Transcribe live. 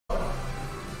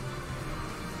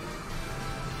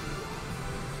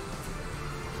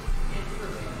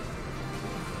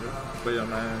But yeah,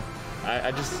 man,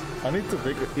 I need to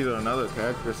pick either another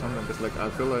character or something, because like I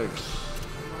feel like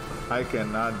I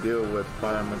cannot deal with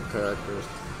fireman characters.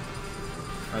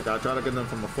 Like I try to get them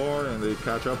from afar and they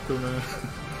catch up to me.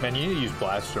 Man, you need to use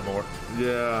Blaster more.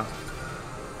 Yeah.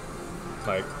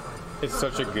 Like, it's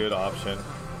such a good option.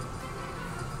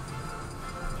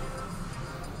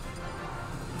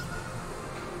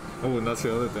 Oh, and that's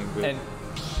the other thing, dude. And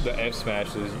the F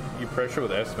smashes, you pressure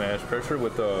with F smash, pressure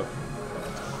with the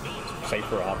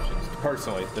safer options.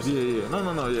 Personally, yeah.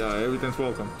 No. Yeah, everything's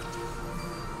welcome.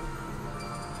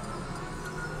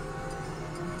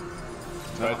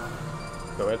 But,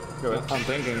 go ahead. I'm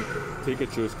thinking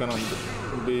Pikachu is gonna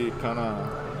be kind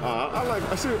of.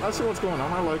 I see what's going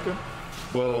on. I like it.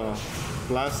 Well,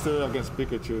 Blaster against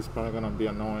Pikachu is probably gonna be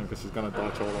annoying because he's gonna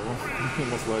dodge all of them,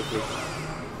 most likely.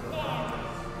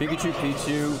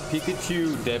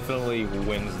 Pikachu definitely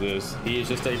wins this. He is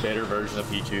just a better version of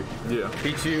Pichu. Yeah.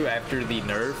 Pichu after the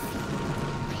nerf.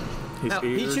 Now,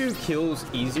 Pichu kills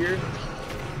easier,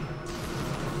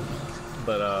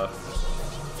 but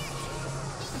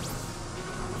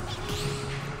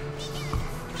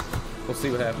we'll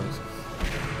see what happens.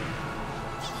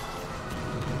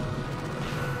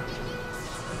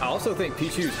 I also think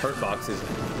Pichu's hurt box is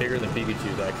bigger than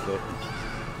Pikachu's actually.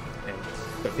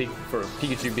 But for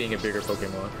Pikachu being a bigger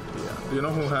Pokemon. Yeah. You know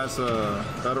who has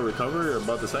better recovery or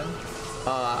about the same?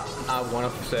 I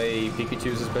want to say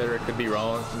Pikachu's is better. It could be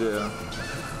wrong. Yeah.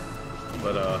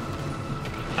 But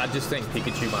I just think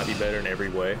Pikachu might be better in every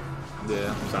way.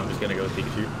 Yeah. So I'm just gonna go with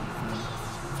Pikachu.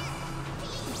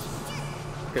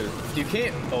 Because you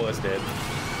can't. Oh, that's dead.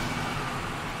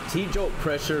 T-Jolt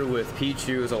pressure with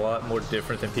Pichu is a lot more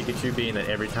different than Pikachu, being that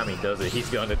every time he does it, he's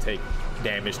going to take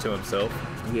damage to himself.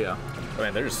 Yeah.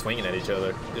 Man, they're just swinging at each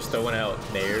other. Just throwing out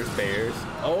nairs, bears.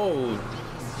 Oh,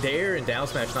 Dare and down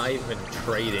smash not even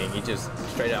trading. He just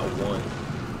straight out won.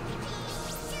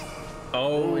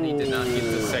 Oh, and he did not get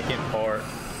the second part.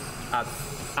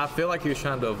 I feel like he was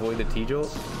trying to avoid the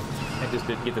T-Jolt and just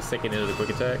didn't get the second into the quick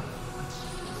attack.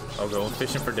 Oh, going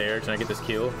fishing for Dare. Can I get this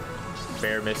kill?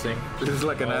 Bear missing. This is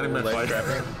like an anime fight.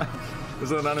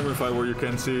 This is an anime fight where you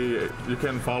can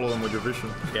follow him with your vision.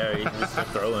 Yeah, you can just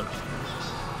throw him.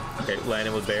 Okay,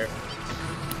 landing with Bear.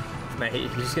 Man, he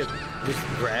just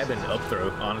grab and up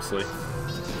throw, honestly.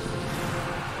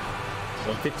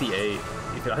 158.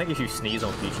 I think if you sneeze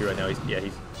on Pichu right now, he's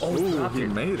oh, he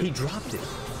made it. He dropped it.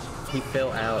 He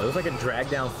fell out. It was like a drag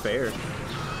down fair.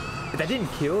 If that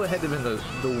didn't kill, it had to have been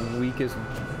the weakest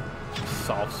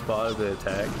soft spot of the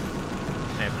attack.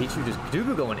 And Pichu just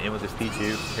Dubu going in with this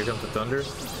Pichu. Here comes the thunder.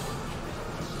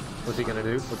 What's he gonna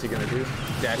do?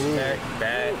 Dash attack.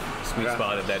 Bad. Sweet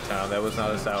spot at that time. That was not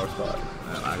a sour spot.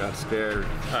 Man, I got scared.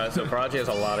 So Prodigy has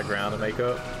a lot of ground to make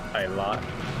up. A lot.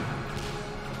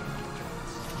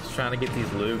 Just trying to get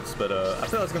these loops, but I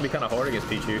feel it's gonna be kind of hard against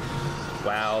Pichu.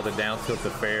 Wow, the down tilt to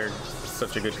fair.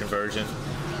 Such a good conversion.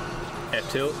 F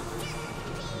tilt.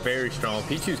 Very strong.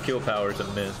 Pichu's kill power is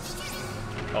immense.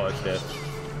 Oh, it's dead.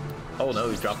 Oh no,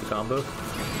 he dropped the combo.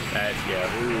 That's,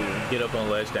 yeah. Ooh. Get up on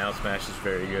ledge, down smash is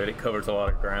very good. It covers a lot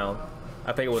of ground.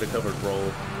 I think it would have covered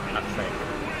roll.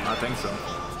 I think so.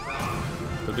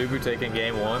 So Dubu taking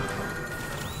game one.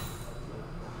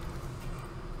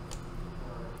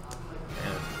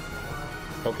 And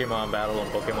Pokemon Battle on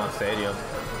Pokemon Stadium.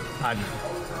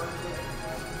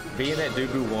 Being that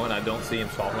Dubu won, I don't see him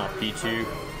swapping off Pichu.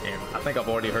 And I think I've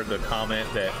already heard the comment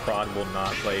that Prod will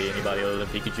not play anybody other than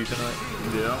Pikachu tonight.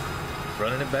 Yeah.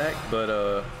 Running it back, but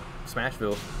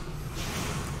Smashville.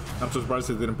 I'm surprised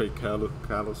they didn't pick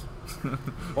Kalos.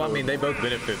 Well, I mean, they both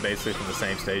benefit basically from the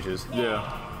same stages. Yeah.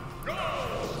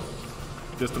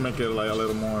 Just to make it like a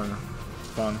little more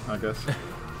fun, I guess.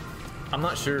 I'm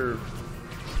not sure.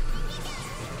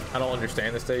 I don't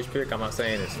understand the stage pick. I'm not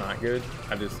saying it's not good.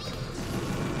 I just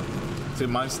see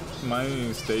my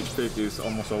stage pick is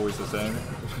almost always the same.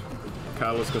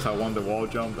 Kalos because I won the wall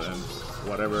jump and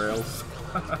whatever else.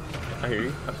 I hear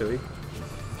you. I feel you.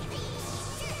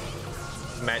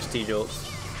 Match T-Jolts.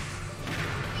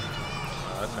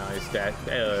 Nice. Dash,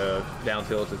 down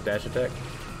tilt to dash attack.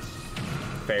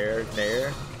 Fair,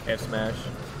 nair, F smash.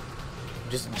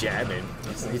 Just jabbing.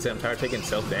 He said, I'm tired of taking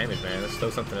self damage, man. Let's throw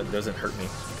something that doesn't hurt me.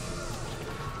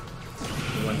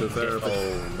 He went to therapy.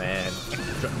 Oh, man.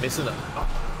 Missing a.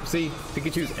 See,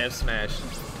 Pikachu's F smash.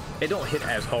 It don't hit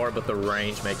as hard, but the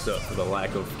range makes up for the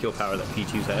lack of kill power that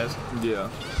Pichu's has. Yeah.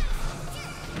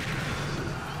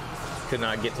 Could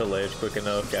not get to ledge quick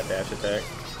enough. Got dash attack.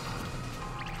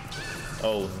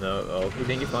 Oh no! Oh, he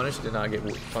didn't get punished. Did not get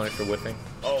punished for whiffing.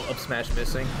 Oh, up smash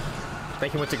missing. I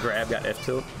think he went to grab. Got F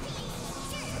tilt.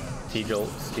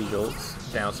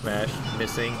 T-jolts, down smash,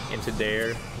 missing into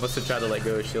dare. Must have tried to let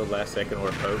go of shield last second or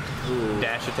a poke. Ooh.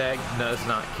 Dash attack does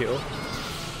not kill.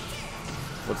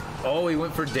 Oh, he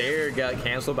went for dare, got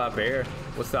canceled by bear.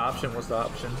 What's the option?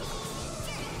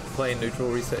 Playing neutral,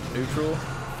 reset neutral,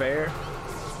 fair.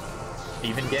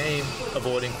 Even game,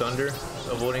 avoiding thunder,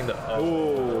 avoiding the...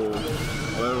 Oh,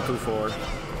 a little too far.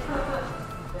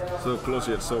 So close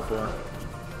yet so far.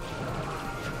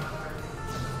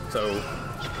 So,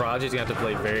 Prodigy's gonna have to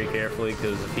play very carefully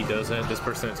because if he doesn't, this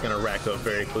percent's gonna rack up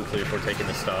very quickly if we're taking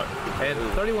the stock. And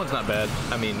 31's not bad.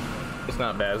 I mean, it's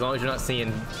not bad. As long as you're not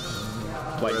seeing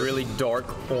like really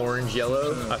dark orange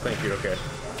yellow, I think you're okay.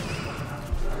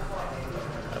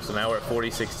 So now we're at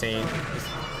 40-16.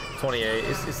 28.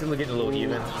 It's getting a little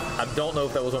even. I don't know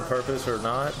if that was on purpose or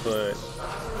not, but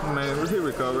man, he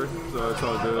recovered, so it's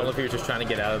all good. I don't know if he was just trying to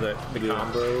get out of the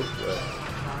combo. But.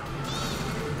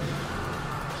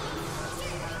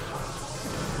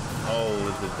 Oh,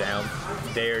 the down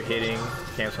dare hitting,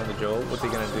 canceling the jolt. What's he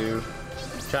gonna do?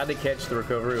 Tried to catch the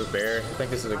recovery with bear. I think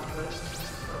this is a.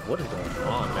 What is going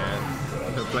on,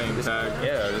 man? They're playing tag.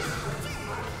 Yeah.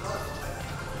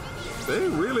 They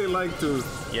really like to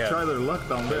try their luck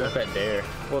down there. Look at dare.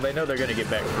 Well, they know they're going to get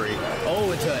back free.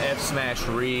 Oh, into an F smash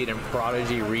read and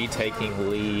Prodigy retaking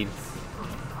lead.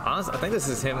 Honestly, I think this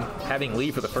is him having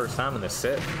lead for the first time in this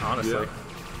set, honestly.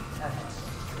 Yeah.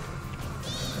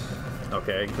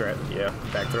 Okay, grab. Yeah,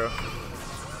 back throw.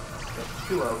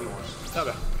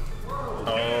 Okay.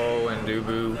 Oh, and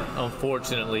Dubu,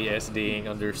 unfortunately, SDing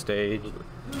under stage.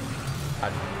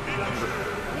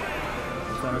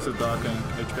 It's a docking.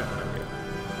 HK.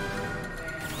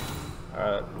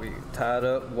 Alright, we tied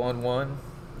up 1-1.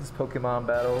 This Pokemon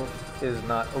battle is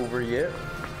not over yet.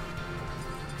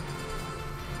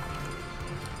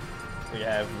 We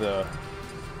have the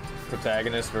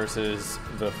protagonist versus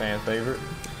the fan favorite.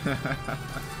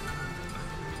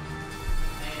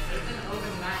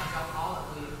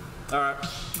 Alright.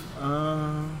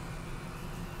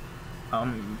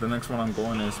 The next one I'm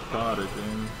going is Prodigy.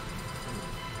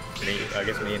 I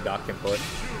guess me and Doc can play.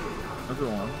 That's the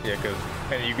one. Yeah,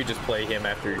 and you could just play him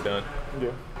after you're done.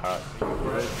 Yeah. Alright.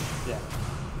 Right. Yeah.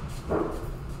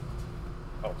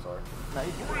 Oh, sorry. No,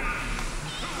 you can.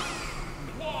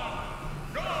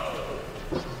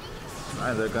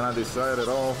 Alright, they're gonna decide it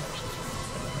all.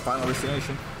 Final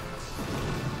destination.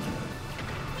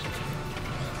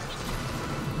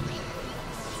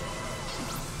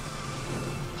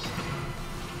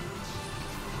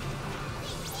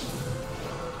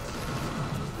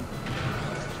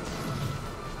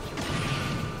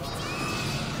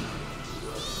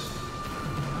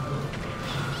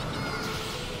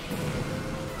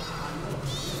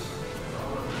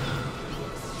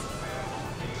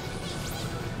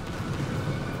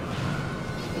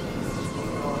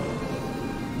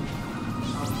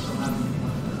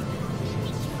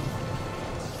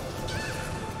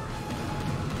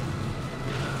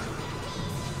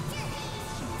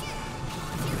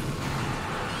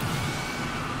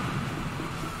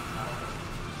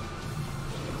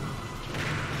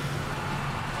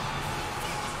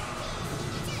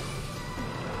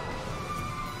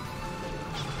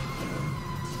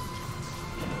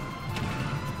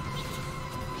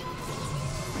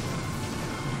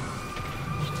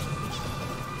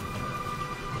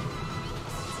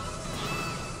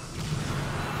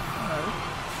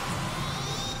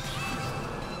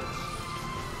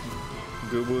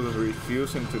 Dubu is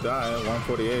refusing to die at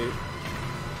 148.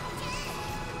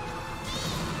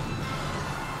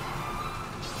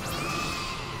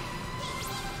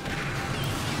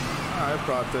 Alright,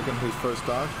 Prod taking his first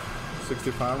stock.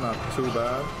 65, not too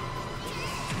bad.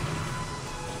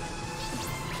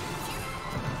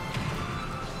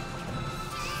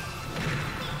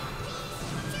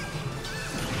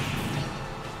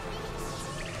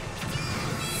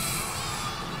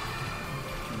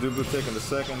 Dubu taking the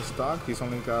second stock. He's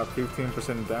only got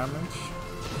 15% damage.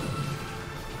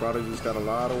 Prodigy's got a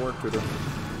lot of work to do.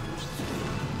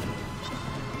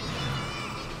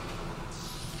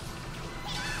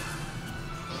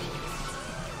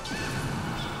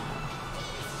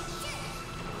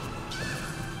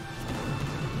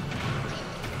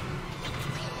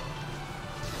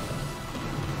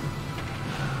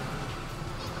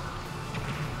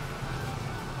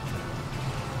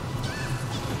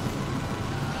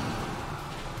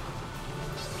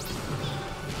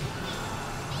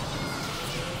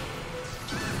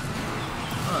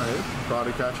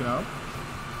 Prodigy catching up.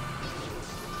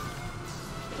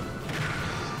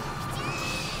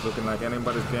 Looking like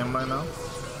anybody's game right now.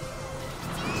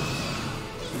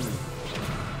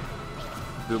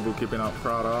 Dubu keeping up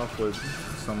Prod off with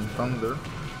some thunder.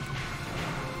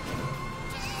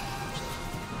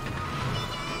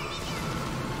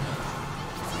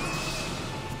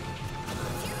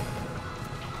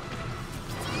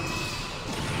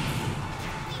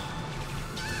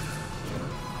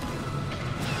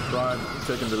 Pride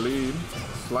taking the lead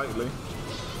slightly.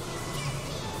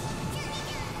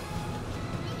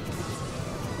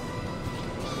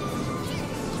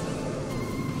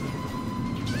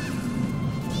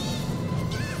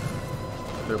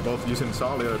 They're both using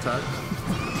solid attacks.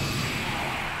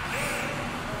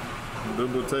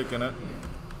 Dubu taking it.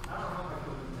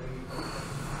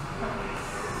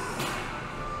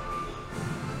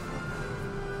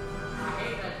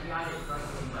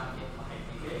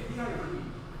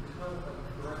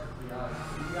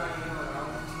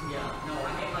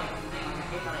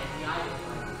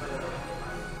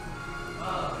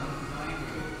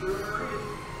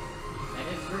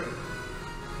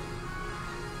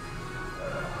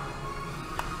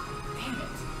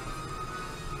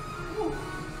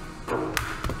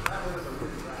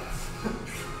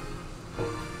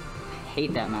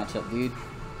 Hate that matchup, dude.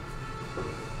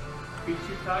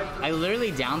 I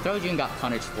literally down throwed you and got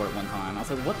punished for it one time. I was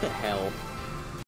like, what the hell?